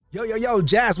Yo,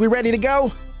 Jazz, we ready to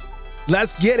go?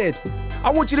 Let's get it. I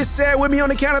want you to say it with me on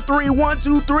the count of 3. 1,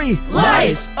 2, 3.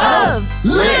 Life of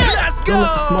Liz. Let's go.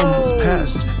 Don't let this moment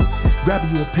past you. Grab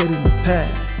you a pen and a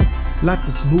pad. Life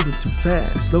is moving too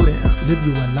fast. Slow down, live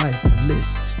you a life of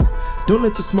list. Don't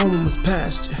let this moment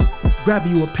past you. Grab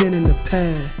you a pen and a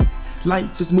pad.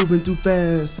 Life is moving too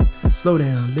fast. Slow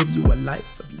down, live you a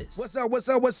life of list.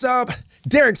 What's up?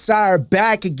 Derek Sire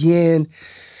back again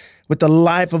with the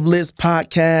Life of Liz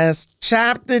podcast,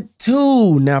 chapter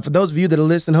 2. Now, for those of you that are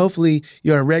listening, hopefully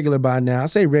you're a regular by now. I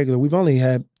say regular, we've only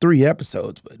had 3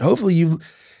 episodes, but hopefully you've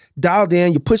dialed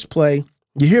in, you push play,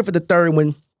 you're here for the third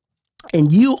one,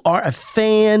 and you are a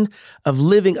fan of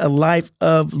living a life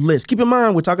of Liz. Keep in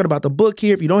mind, we're talking about the book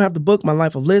here. If you don't have the book, My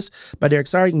Life of Liz by Derek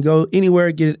Sire, you can go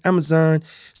anywhere, get it Amazon,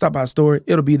 stop by a store.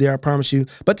 It'll be there, I promise you.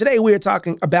 But today we are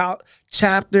talking about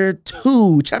chapter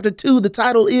 2. Chapter 2, the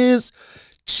title is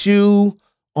Chew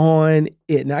on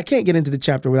It. Now, I can't get into the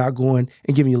chapter without going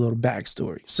and giving you a little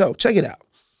backstory. So check it out.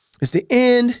 It's the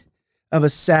end of a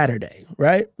Saturday,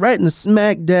 right? Right in the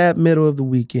smack dab middle of the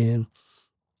weekend.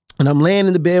 And I'm laying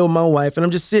in the bed with my wife and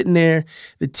I'm just sitting there.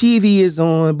 The TV is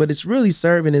on, but it's really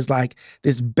serving as like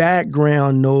this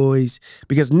background noise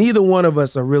because neither one of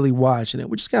us are really watching it.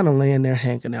 We're just kind of laying there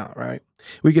hanging out, right?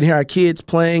 We can hear our kids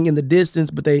playing in the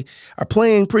distance, but they are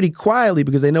playing pretty quietly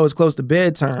because they know it's close to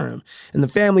bedtime. And the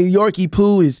family Yorkie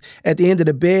Poo is at the end of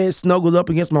the bed, snuggled up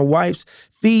against my wife's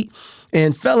feet.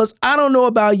 And fellas, I don't know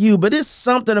about you, but it's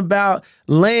something about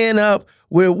laying up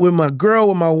with my girl,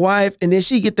 with my wife, and then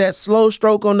she get that slow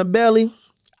stroke on the belly.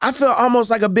 I feel almost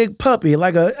like a big puppy,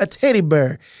 like a teddy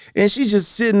bear. And she's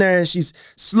just sitting there and she's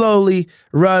slowly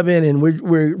rubbing and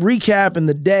we're recapping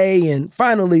the day. And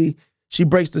finally, she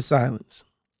breaks the silence.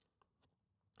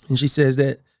 And she says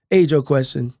that age-old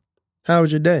question, how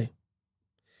was your day?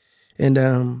 And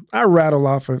I rattle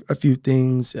off a few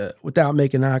things without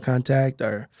making eye contact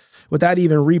or without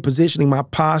even repositioning my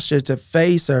posture to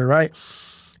face her, right?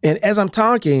 And as I'm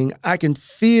talking, I can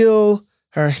feel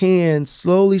her hand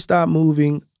slowly stop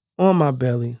moving on my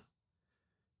belly.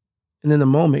 And then the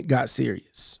moment got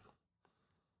serious.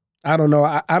 I don't know.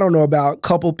 I don't know about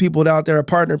couple people out there, or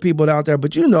partner people out there,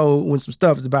 but you know when some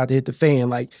stuff is about to hit the fan.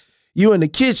 Like you in the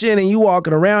kitchen and you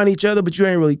walking around each other, but you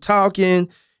ain't really talking.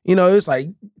 You know, it's like,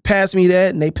 pass me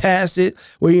that, and they pass it.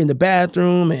 Where you're in the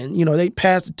bathroom, and you know they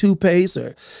pass the toothpaste,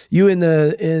 or you in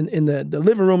the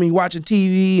living room and you watching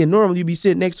TV, and normally you be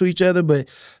sitting next to each other, but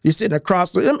you're sitting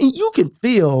across. I mean, you can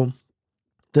feel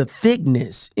the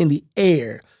thickness in the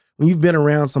air when you've been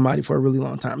around somebody for a really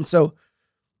long time. And so,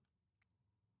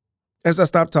 as I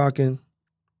stopped talking,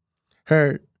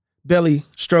 her belly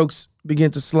strokes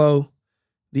began to slow,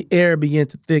 the air began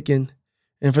to thicken,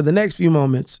 and for the next few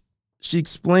moments, she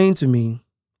explained to me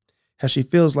how she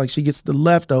feels like she gets the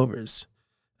leftovers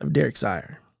of Derek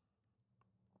Sire.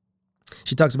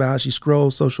 She talks about how she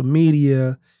scrolls social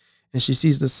media and she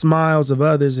sees the smiles of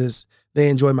others as they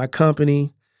enjoy my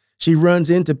company. She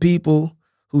runs into people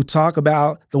who talk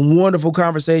about the wonderful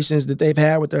conversations that they've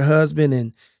had with their husband,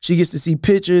 and she gets to see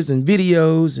pictures and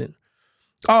videos and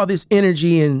all this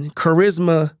energy and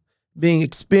charisma being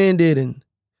expended and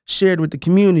shared with the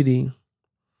community.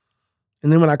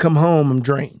 And then when I come home, I'm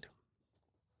drained.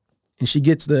 And she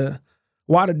gets the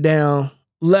watered down,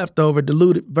 leftover,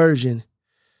 diluted version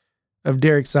of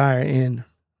Derek Sire. And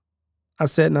I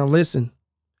sat and I listened.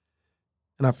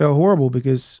 And I felt horrible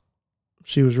because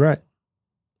she was right.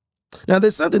 Now,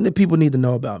 there's something that people need to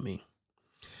know about me.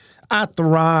 I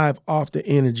thrive off the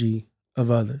energy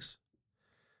of others.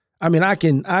 I mean, I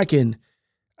can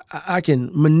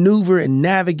maneuver and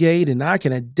navigate, and I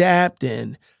can adapt,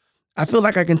 and I feel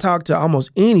like I can talk to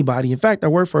almost anybody. In fact, I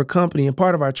work for a company and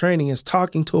part of our training is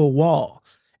talking to a wall.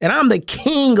 And I'm the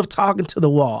king of talking to the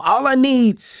wall. All I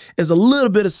need is a little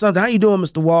bit of something. How you doing,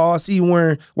 Mr. Wall? I see you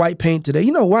wearing white paint today.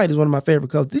 You know, white is one of my favorite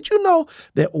colors. Did you know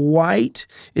that white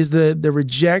is the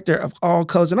rejecter of all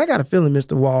colors? And I got a feeling,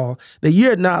 Mr. Wall, that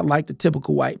you're not like the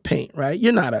typical white paint, right?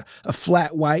 You're not a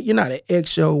flat white. You're not an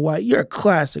eggshell white. You're a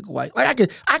classic white. Like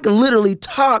I can literally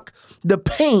talk the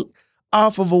paint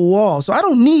off of a wall. So I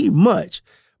don't need much.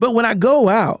 But when I go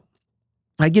out,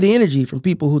 I get energy from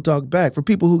people who talk back, from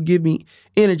people who give me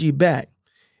energy back.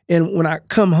 And when I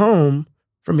come home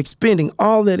from expending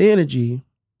all that energy,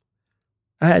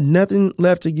 I had nothing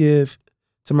left to give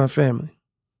to my family.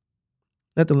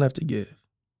 Nothing left to give.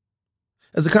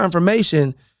 As a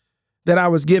confirmation that I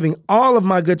was giving all of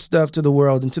my good stuff to the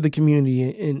world and to the community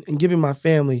and giving my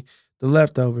family the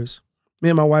leftovers. Me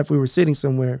and my wife, we were sitting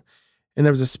somewhere and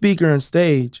there was a speaker on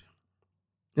stage.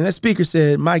 And that speaker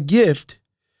said, my gift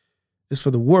is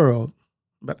for the world,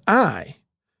 but I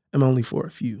am only for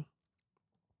a few.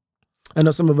 I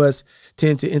know some of us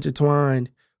tend to intertwine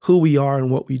who we are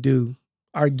and what we do,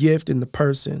 our gift and the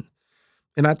person.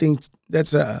 And I think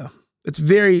it's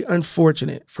very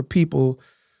unfortunate for people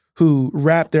who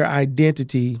wrap their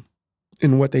identity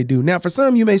in what they do. Now, for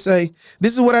some, you may say,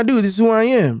 this is what I do, this is who I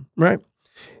am, right?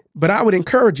 But I would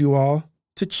encourage you all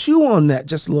to chew on that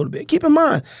just a little bit. Keep in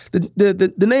mind,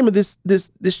 the name of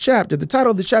this chapter, the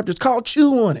title of this chapter is called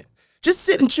Chew on It. Just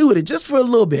sit and chew at it just for a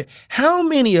little bit. How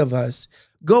many of us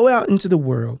go out into the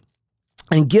world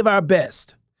and give our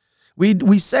best?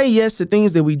 We say yes to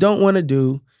things that we don't want to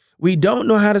do. We don't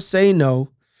know how to say no.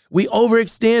 We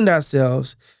overextend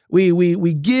ourselves.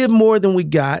 We give more than we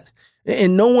got,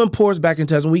 and no one pours back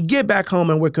into us. And we get back home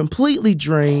and we're completely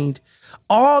drained,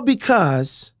 all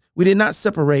because we did not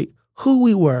separate who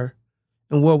we were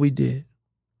and what we did.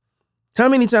 How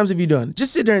many times have you done it?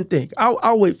 Just sit there and think.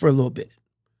 I'll wait for a little bit.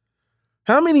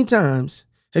 How many times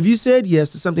have you said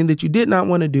yes to something that you did not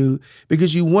want to do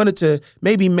because you wanted to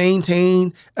maybe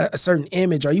maintain a certain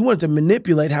image, or you wanted to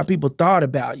manipulate how people thought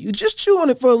about you? Just chew on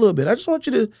it for a little bit. I just want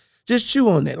you to just chew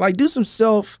on that. Like, do some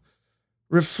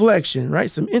self-reflection, right?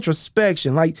 Some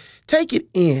introspection. Like, take it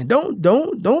in. Don't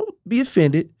be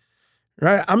offended,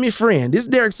 right? I'm your friend. This is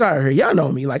Derek Sire here. Y'all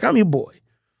know me. Like, I'm your boy.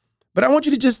 But I want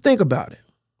you to just think about it.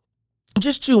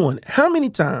 Just chew on it. How many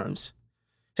times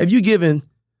have you given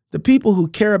the people who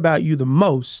care about you the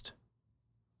most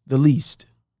the least?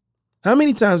 How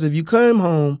many times have you come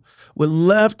home with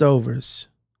leftovers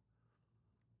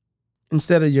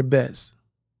instead of your best?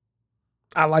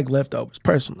 I like leftovers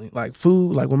personally, like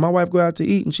food. Like when my wife go out to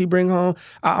eat and she bring home,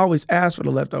 I always ask for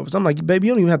the leftovers. I'm like, baby,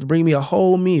 you don't even have to bring me a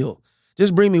whole meal.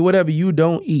 Just bring me whatever you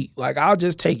don't eat. Like, I'll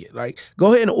just take it. Like,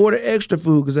 go ahead and order extra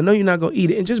food because I know you're not going to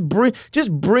eat it. And just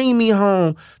bring me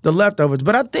home the leftovers.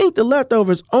 But I think the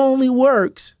leftovers only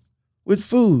works with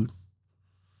food.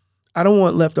 I don't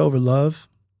want leftover love.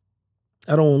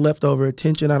 I don't want leftover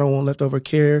attention. I don't want leftover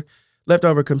care,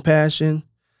 leftover compassion.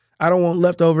 I don't want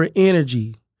leftover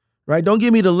energy, right? Don't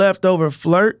give me the leftover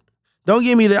flirt. Don't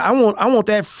give me I want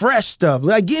that fresh stuff.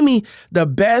 Like, give me the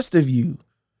best of you.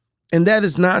 And that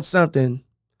is not something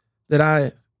that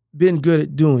I've been good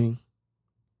at doing.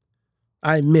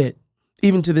 I admit,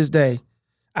 even to this day,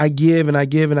 I give and I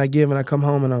give and I give, and I come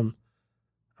home and I'm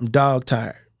dog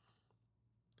tired.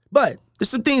 But there's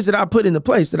some things that I put into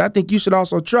place that I think you should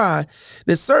also try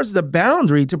that serves as a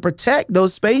boundary to protect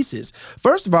those spaces.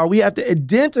 First of all, we have to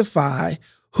identify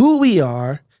who we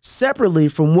are separately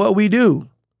from what we do.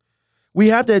 We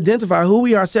have to identify who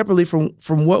we are separately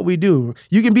from what we do.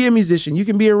 You can be a musician, you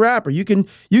can be a rapper, you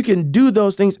can do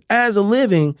those things as a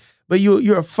living, but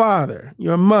you're a father,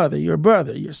 you're a mother, you're a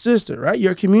brother, you're a sister, right?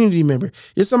 You're a community member.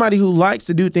 You're somebody who likes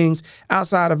to do things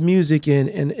outside of music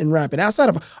and rapping, outside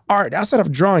of art, outside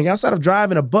of drawing, outside of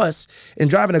driving a bus and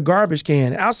driving a garbage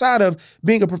can, outside of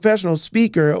being a professional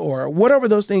speaker or whatever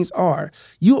those things are.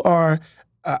 You are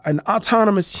an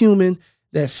autonomous human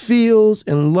that feels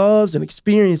and loves and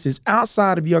experiences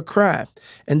outside of your craft.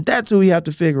 And that's what we have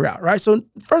to figure out, right? So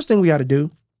first thing we got to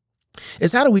do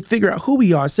is, how do we figure out who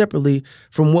we are separately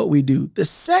from what we do? The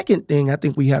second thing I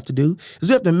think we have to do is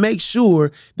we have to make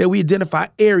sure that we identify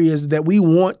areas that we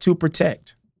want to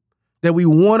protect, that we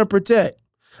want to protect.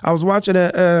 I was watching a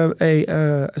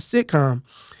sitcom,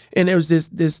 and there was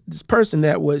this person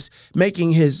that was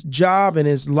making his job and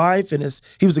his life and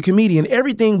he was a comedian,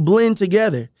 everything blend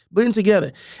together.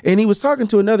 And he was talking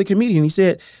to another comedian. He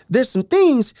said, there's some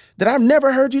things that I've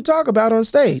never heard you talk about on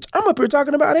stage. I'm up here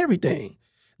talking about everything.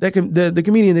 The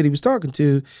comedian that he was talking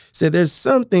to said, there's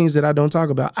some things that I don't talk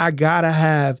about. I gotta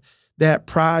have that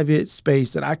private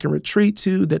space that I can retreat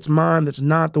to, that's mine, that's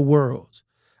not the world's.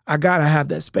 I gotta have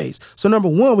that space. So number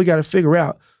one, we gotta figure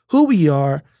out who we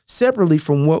are separately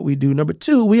from what we do. Number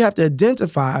two, we have to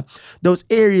identify those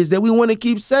areas that we want to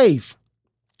keep safe,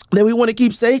 that we want to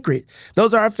keep sacred.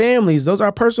 Those are our families. Those are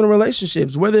our personal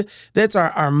relationships, whether that's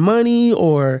our money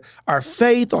or our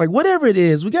faith, or like whatever it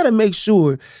is. We got to make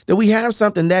sure that we have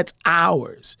something that's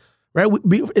ours, right?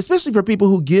 Especially for people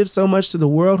who give so much to the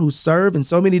world, who serve in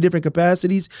so many different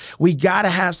capacities. We got to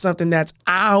have something that's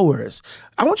ours.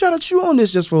 I want y'all to chew on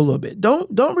this just for a little bit.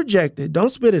 Don't reject it. Don't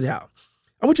spit it out.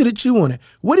 I want you to chew on it.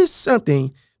 What is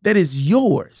something that is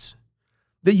yours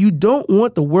that you don't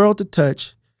want the world to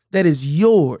touch, that is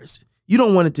yours? You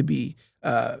don't want it to be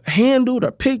handled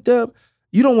or picked up.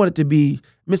 You don't want it to be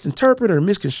misinterpreted or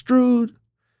misconstrued.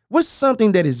 What's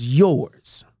something that is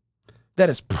yours, that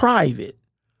is private,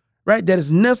 right? That is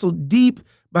nestled deep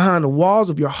behind the walls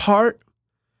of your heart,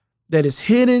 that is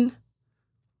hidden?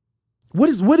 What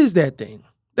is that thing?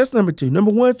 That's number two. Number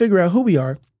one, figure out who we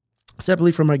are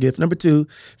separately from our gift. Number 2,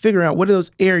 figure out what are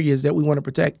those areas that we want to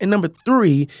protect. And number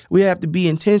 3, we have to be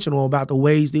intentional about the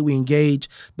ways that we engage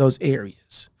those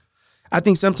areas. I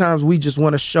think sometimes we just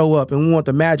want to show up and we want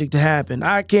the magic to happen.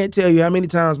 I can't tell you how many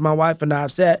times my wife and I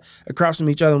have sat across from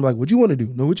each other and like, what you want to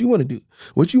do? No, what you want to do?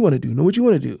 What you want to do? No, what you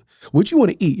want to do? What you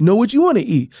want to eat? No, what you want to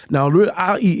eat? Now,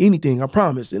 I'll eat anything, I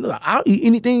promise. And I'll eat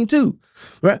anything too,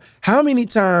 right? How many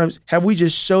times have we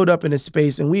just showed up in a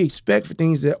space and we expect for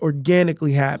things that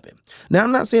organically happen? Now,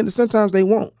 I'm not saying that sometimes they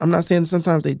won't. I'm not saying that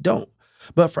sometimes they don't.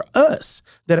 But for us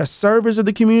that are servers of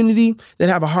the community, that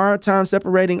have a hard time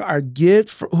separating our gift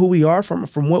for who we are from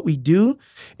what we do,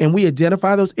 and we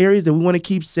identify those areas that we want to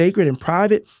keep sacred and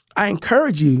private, I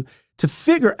encourage you to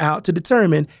figure out, to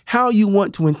determine how you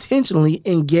want to intentionally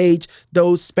engage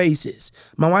those spaces.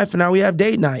 My wife and I, we have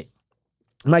date night.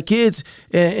 My kids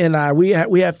and I, we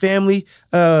have family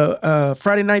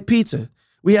Friday night pizza.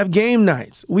 We have game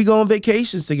nights. We go on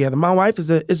vacations together. My wife is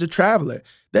a traveler.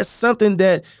 That's something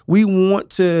that we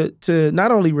want to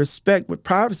not only respect with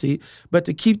privacy, but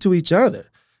to keep to each other,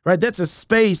 right? That's a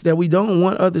space that we don't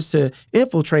want others to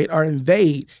infiltrate or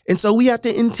invade. And so we have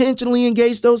to intentionally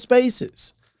engage those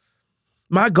spaces.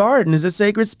 My garden is a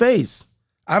sacred space.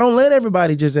 I don't let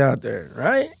everybody just out there,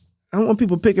 right? I don't want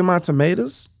people picking my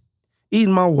tomatoes,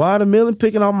 eating my watermelon,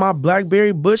 picking off my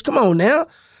blackberry bush. Come on now.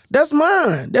 That's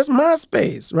mine. That's my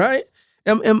space, right?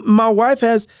 And my wife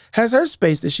has her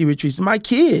space that she retreats. My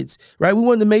kids, right? We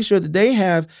wanted to make sure that they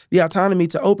have the autonomy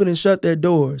to open and shut their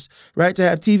doors, right? To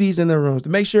have TVs in their rooms, to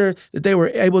make sure that they were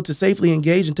able to safely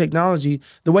engage in technology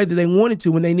the way that they wanted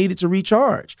to when they needed to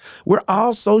recharge. We're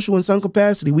all social in some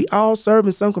capacity. We all serve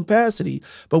in some capacity,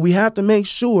 but we have to make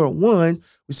sure, 1,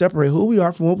 we separate who we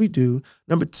are from what we do.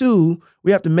 Number 2,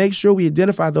 we have to make sure we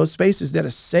identify those spaces that are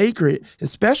sacred and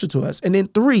special to us. And then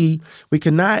 3, we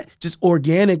cannot just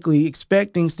organically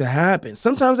expect things to happen.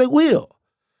 Sometimes they will.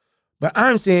 But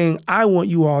I'm saying I want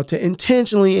you all to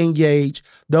intentionally engage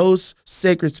those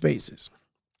sacred spaces.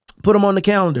 Put them on the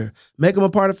calendar. Make them a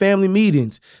part of family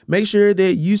meetings. Make sure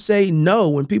that you say no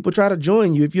when people try to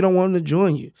join you if you don't want them to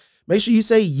join you. Make sure you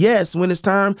say yes when it's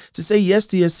time to say yes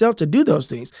to yourself to do those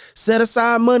things. Set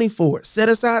aside money for it. Set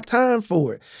aside time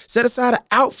for it. Set aside an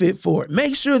outfit for it.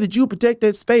 Make sure that you protect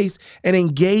that space and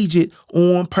engage it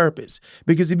on purpose.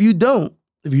 Because if you don't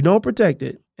protect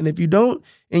it, and if you don't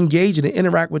engage it and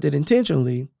interact with it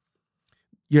intentionally,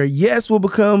 your yes will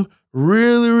become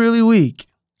really, really weak.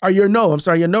 Or your no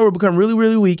will become really,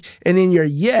 really weak. And then your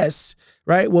yes,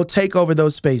 right, will take over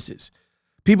those spaces.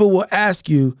 People will ask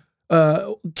you,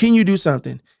 can you do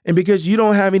something? And because you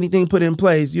don't have anything put in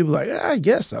place, you'll be like, I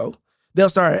guess so. They'll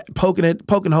start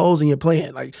poking holes in your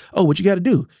plan. Like, oh, what you got to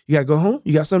do? You got to go home?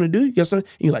 You got something to do? You got something?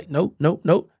 And you're like, nope.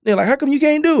 They're like, how come you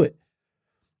can't do it?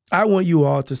 I want you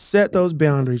all to set those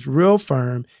boundaries real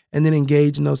firm and then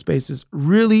engage in those spaces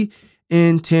really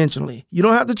intentionally. You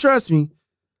don't have to trust me,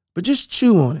 but just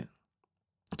chew on it.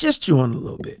 Just chew on it a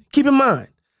little bit. Keep in mind,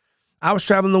 I was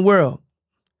traveling the world,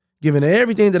 giving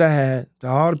everything that I had to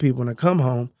all the people, and I come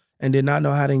home and did not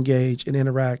know how to engage and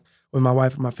interact with my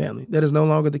wife and my family. That is no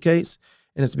longer the case,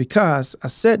 and it's because I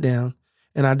sat down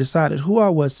and I decided who I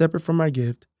was separate from my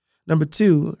gift. Number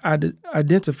 2, I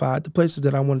identified the places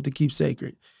that I wanted to keep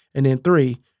sacred. And then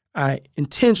 3, I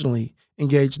intentionally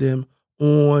engaged them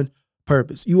on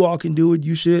purpose. You all can do it.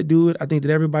 You should do it. I think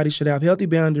that everybody should have healthy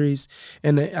boundaries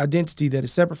and an identity that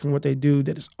is separate from what they do,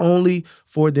 that is only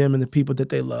for them and the people that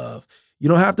they love. You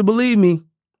don't have to believe me,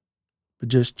 but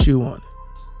just chew on it.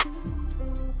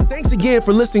 Thanks again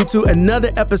for listening to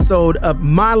another episode of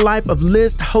My Life of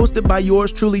List, hosted by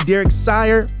yours truly, Derek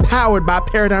Sire, powered by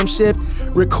Paradigm Shift,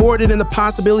 recorded in the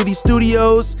Possibility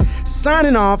Studios.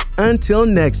 Signing off until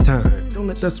next time. Don't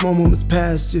let that small moments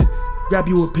pass you. Grab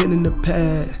you a pen and a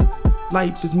pad.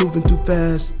 Life is moving too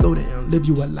fast. Slow down, live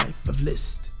you a life of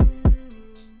list.